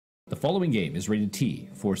The following game is rated T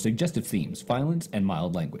for suggestive themes, violence, and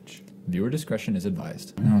mild language. Viewer discretion is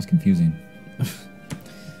advised. That was confusing.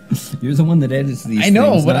 You're the one that edits these I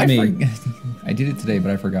know, things, but not me. I did it today, but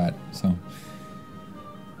I forgot, so.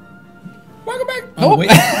 Welcome back! Oh, wait.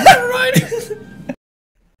 never mind!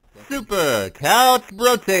 Super Couch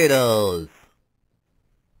Brotatoes.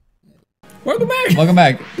 Welcome back! Welcome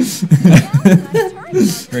back.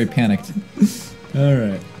 Very panicked.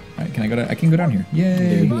 Alright. Alright, can I go down? I can go down here.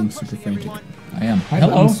 They're Yay! being super frantic. I am. Hi,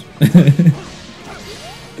 Hello! buttons.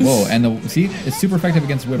 Whoa, and see, it's super effective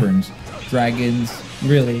against wyverns, dragons,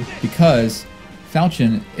 Really? because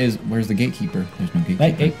Falchion is. Where's the gatekeeper? There's no gatekeeper.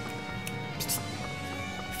 Hey.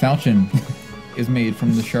 Falchion is made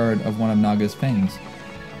from the shard of one of Naga's fangs.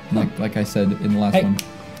 Like I said in the last Hey. one.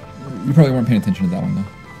 You probably weren't paying attention to that one though.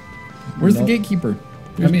 Where's Nope. the gatekeeper?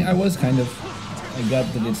 I mean, I was kind of. I got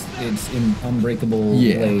that it's an unbreakable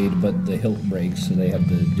Yeah. blade, but the hilt breaks, so they have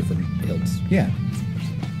the different hilts. Yeah.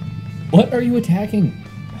 What are you attacking?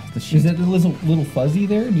 The sheet. Is that the little fuzzy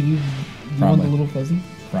there? Do you want Probably. the little fuzzy?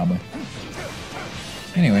 Probably.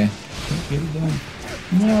 Anyway. Get it done.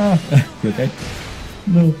 No. You okay?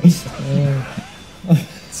 No. It's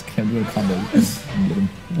kind of doing a combo. Get him.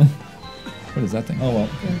 What is that thing? Oh well.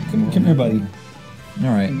 Come here, buddy.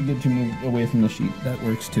 Alright. Get you away from the sheet. That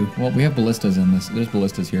works too. Well, we have ballistas in this. There's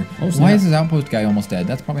ballistas here. Oh, Why snap. is this outpost guy almost dead?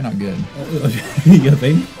 That's probably not good. You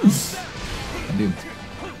think? I do.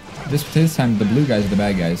 This time, the blue guys are the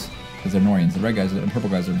bad guys because they're Norians. The red guys, the purple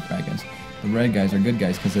guys are bad guys. The red guys are good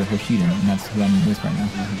guys because they're Hoshiden, and that's who I'm with right now.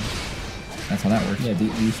 That's how that works. Yeah,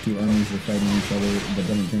 these two armies are fighting each other, but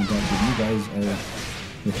then it turns out that you guys are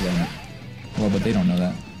with them. Well, but they don't know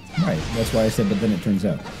that. Right. That's why I said, but then it turns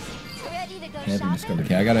out. They haven't discovered.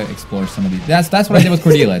 Okay, I gotta explore some of these. That's what I did with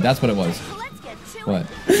Cordelia. That's what it was. What?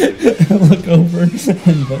 Look over,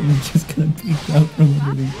 and Button's just gonna peek out from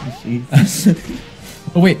underneath the sheet.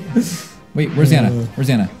 Oh wait, where's Anna? Where's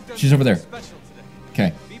Anna? She's over there.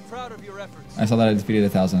 Okay. I saw that I defeated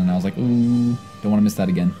 1,000, and I was like, ooh, don't want to miss that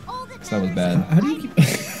again. So that was bad. How do you keep...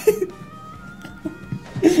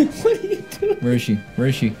 What are you doing? Where is she? Where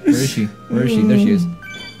is she? Where is she? Where is she? There she is.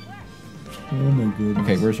 Oh my goodness.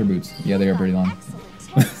 Okay, where's her boots? Yeah, they are pretty long.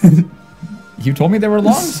 You told me they were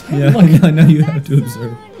long? Yeah, look, I know you have to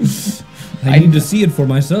observe. I need to see it for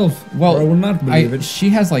myself. Well, or I will not believe it. She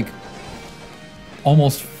has like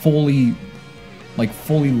almost fully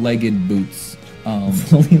legged boots.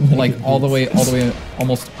 Fully legged like all the way,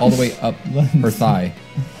 almost all the way up her thigh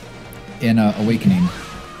in Awakening.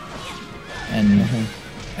 And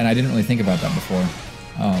and I didn't really think about that before.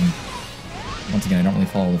 Once again, I don't really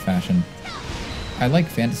follow the fashion. I like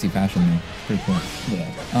fantasy fashion though. It's pretty cool. Yeah.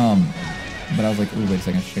 But I was like, ooh, wait a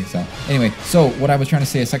second, I should check this out. Anyway, so what I was trying to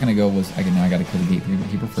say a second ago was, now I gotta kill the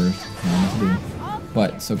gatekeeper first.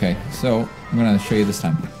 But it's okay. So I'm gonna show you this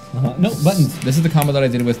time. No, buttons. This is the combo that I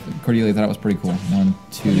did with Cordelia. I thought it was pretty cool. 1,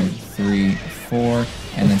 2, 3, 4,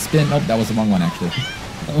 and then spin. Nope, that was the wrong one actually.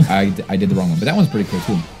 I did the wrong one, but that one's pretty cool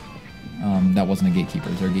too. That wasn't a gatekeeper.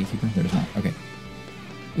 Is there a gatekeeper? There's not. Okay.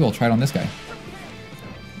 Ooh, I'll try it on this guy.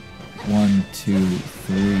 1, 2,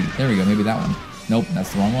 3. There we go. Maybe that one. Nope, that's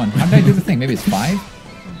the wrong one. How did I do the thing? Maybe it's 5? I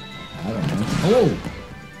don't know. Oh!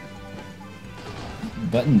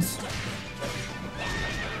 Buttons.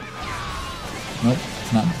 Nope,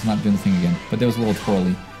 it's not doing the thing again. But there was a little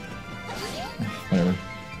twirly. Whatever.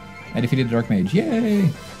 I defeated the Dark Mage. Yay!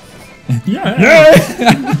 Yeah!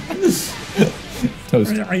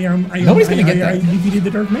 Toast. Nobody's gonna get that. I defeated the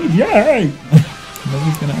Dark Mage. Yeah!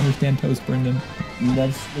 Nobody's gonna understand toast, Brendan.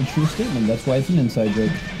 That's a true statement. That's why it's an inside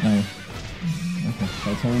joke. No. Okay.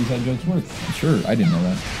 That's how inside jokes work. Sure, I didn't know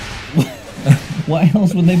that. Why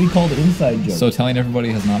else would they be called inside jokes? So telling everybody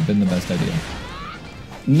has not been the best idea.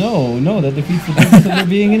 No, that defeats the purpose of there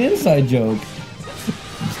being an inside joke.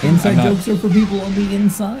 Inside jokes are for people on the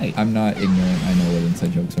inside. I'm not ignorant. I know what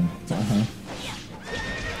inside jokes are. Uh-huh.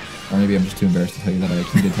 Or maybe I'm just too embarrassed to tell you that I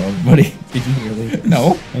actually did tell everybody. Did you really?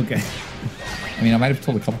 No. Okay. I mean, I might have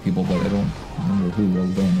told a couple people, but I don't remember who or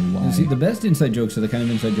don't know why. See, the best inside jokes are the kind of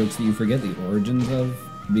inside jokes that you forget the origins of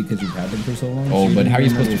because you've had them for so long. Oh, so but how are you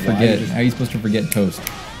don't supposed to remember why. forget? How are you supposed to forget toast?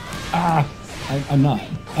 I'm not.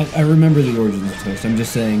 I remember the origins of toast. I'm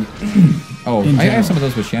just saying. Oh, In I general. have some of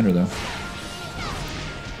those with Chandra though.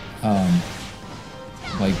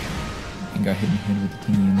 Like, and got hit in the head with the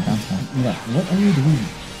teeny in the bounce house. Yeah. What are you doing?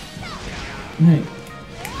 Right.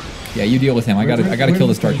 Yeah, you deal with him. I gotta kill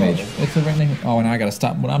this Dark Mage. Where's It's the right name. Oh, now I gotta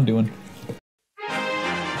stop what I'm doing.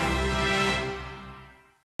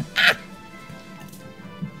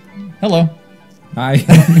 Hello. Hi.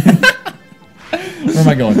 Where am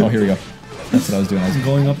I going? Oh, here we go. That's what I was doing. I was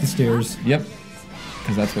Going up the stairs. Yep.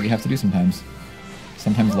 Because that's what you have to do sometimes.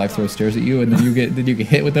 Sometimes life throws stairs at you, and then you get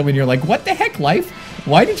hit with them, and you're like, "What the heck, life?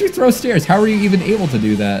 Why did you throw stairs? How are you even able to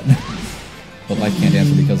do that?" But life can't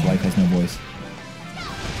answer because life has no voice.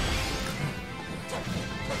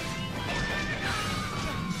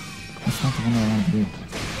 That's not the one I want to do.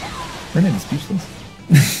 Brennan is speechless.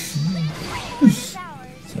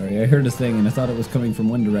 Sorry, I heard a thing and I thought it was coming from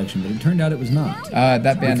one direction, but it turned out it was not. That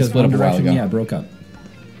band Because split one up a while direction, ago. yeah, broke up.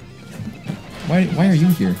 Why are you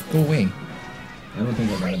here? Go away. I don't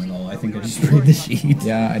think I got him at all. I think I just sprayed the sheet.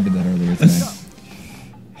 Yeah, I did that earlier today.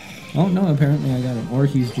 Oh no, apparently I got him. Or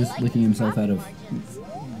he's just licking himself out of,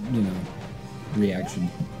 you know, reaction.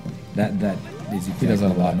 That is exactly He does that a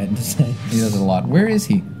what I lot. meant to say. He does it a lot. Where is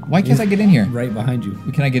he? Why can't I get in here? Right behind you.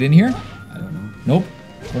 Can I get in here? I don't know. Nope.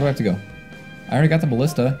 Where do I have to go? I already got the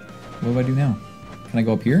ballista. What do I do now? Can I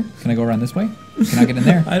go up here? Can I go around this way? Can I get in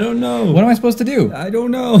there? I don't know. What am I supposed to do? I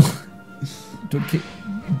don't know.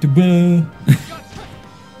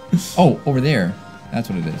 Oh, over there. That's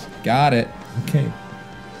what it is. Got it. Okay.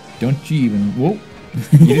 Don't you even... Whoa.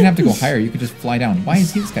 You didn't have to go higher. You could just fly down. Why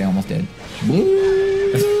is this guy almost dead?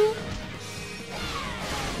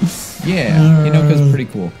 Yeah. Hinoka's pretty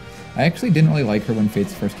cool. I actually didn't really like her when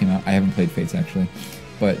Fates first came out. I haven't played Fates, actually.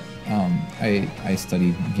 But I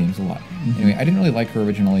study games a lot. Anyway, I didn't really like her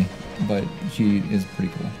originally, but she is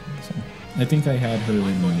pretty cool. So I think I had her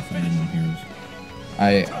in my Fire Emblem Heroes.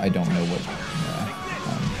 I don't know what...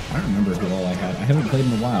 I don't remember who all I had. I haven't played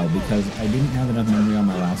in a while because I didn't have enough memory on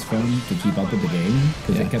my last phone to keep up with the game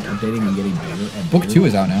because it kept updating and getting better and Book better. 2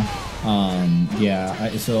 is out now. Yeah,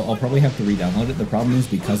 so I'll probably have to re-download it. The problem is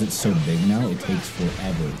because it's so big now, it takes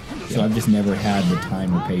forever. So I've just never had the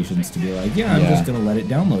time or patience to be like, I'm just gonna let it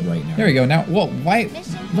download right now. There we go. Now, whoa, why?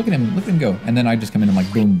 Look at him go. And then I just come in and I'm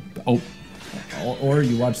like, boom. Oh. Or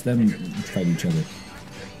you watch them fight each other.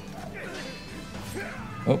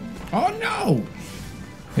 Oh. Oh no!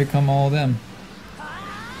 Here come all of them.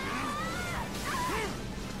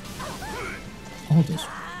 All this.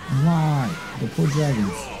 Why? The poor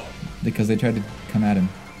dragons. Because they tried to come at him.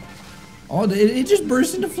 Oh, it just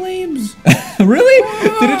burst into flames. Really?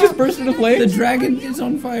 Did it just burst into The flames? dragon is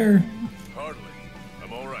on fire. Hardly.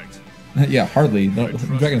 I'm all right. Yeah, hardly. The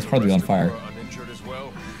dragon's hardly on fire. Uninjured as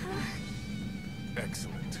well.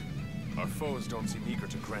 Excellent. Our foes don't seem eager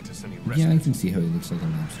to grant us any rest. Yeah, I can see how he looks like a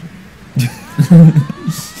lobster.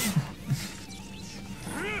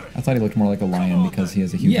 I thought he looked more like a lion because he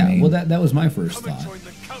has a huge Yeah, mane. well that was my first thought. Join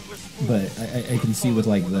the countless fools. But I can see with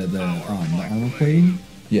like the armor plating.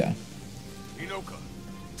 Yeah. Inoka,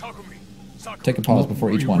 Takumi, Sakura. Take a pause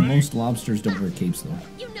before each one. Most lobsters don't wear capes though.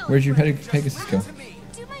 Where'd your Pegasus go?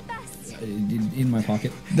 Do my best. In my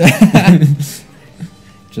pocket.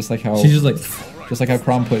 Just like how She's just like.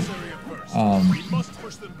 Crom put We must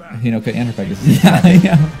push them back. Hinoka and her Pegasus.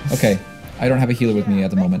 Yeah. Okay, I don't have a healer with me at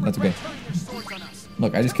the moment. That's okay.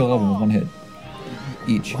 Look, I just killed all of them with one hit.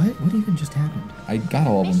 Each. What even just happened? I got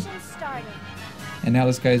all of them. Mission started. And now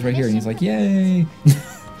this guy's right here, and he's like, yay!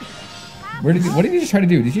 What did you just try to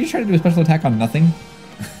do? Did you just try to do a special attack on nothing?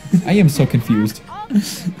 I am so confused. How do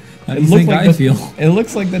you think I feel? It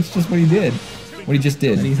looks like that's just what he did. What he just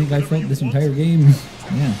did. How do you think I felt this entire game?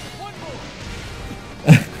 Yeah.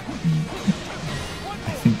 I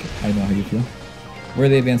think I know how you feel. Where are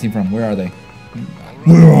they advancing from? Where are they?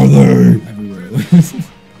 Where are they? Everywhere. I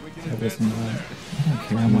don't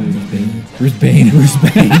care. I'm on Bruce Bane. Bruce Bane. Bruce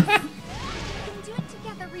Bane. We can do it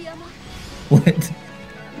together, Ryoma. What?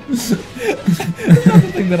 That's not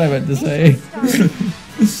the thing that I meant to say.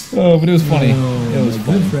 Oh, but it was funny. It was my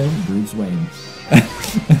funny. good friend Bruce Wayne.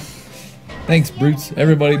 Thanks, Brutes.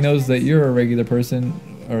 Everybody knows that you're a regular person,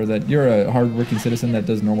 or that you're a hard-working citizen that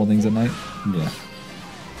does normal things at night. Yeah.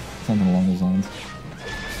 Something along those lines.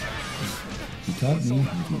 He taught me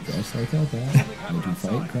how to dress like a bat, how to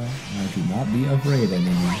fight crime, how to not be afraid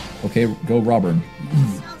anymore. Okay, go rob her.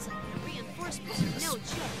 Sounds like reinforcements are no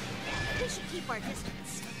joke. We should keep our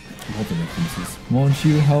distance. All the references. Won't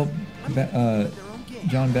you help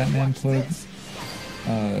John Batman put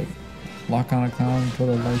lock on a clown, put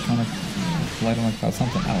a light on a cloud,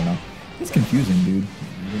 something? I don't know. It's confusing, dude.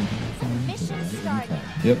 Mission started.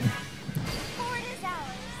 Yep. Forward is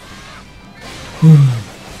ours.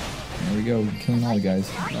 There we go, killing all the guys.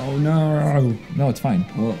 Oh no! No, it's fine.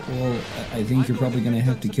 Well, I think you're probably gonna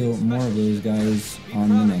have to kill more of those guys on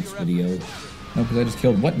the next video. No, because I just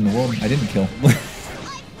killed what in the world? I didn't kill.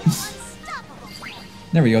 Unstoppable.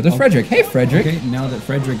 There we go. There's Frederick. Hey, Frederick. Okay, now that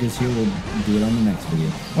Frederick is here, we'll do it on the next video.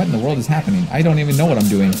 What in the world is happening? I don't even know what I'm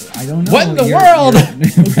doing. I don't know. What in the You're world?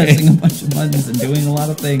 You're pressing a bunch of buttons and doing a lot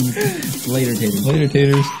of things. Later, Tatum. Later,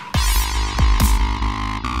 taters.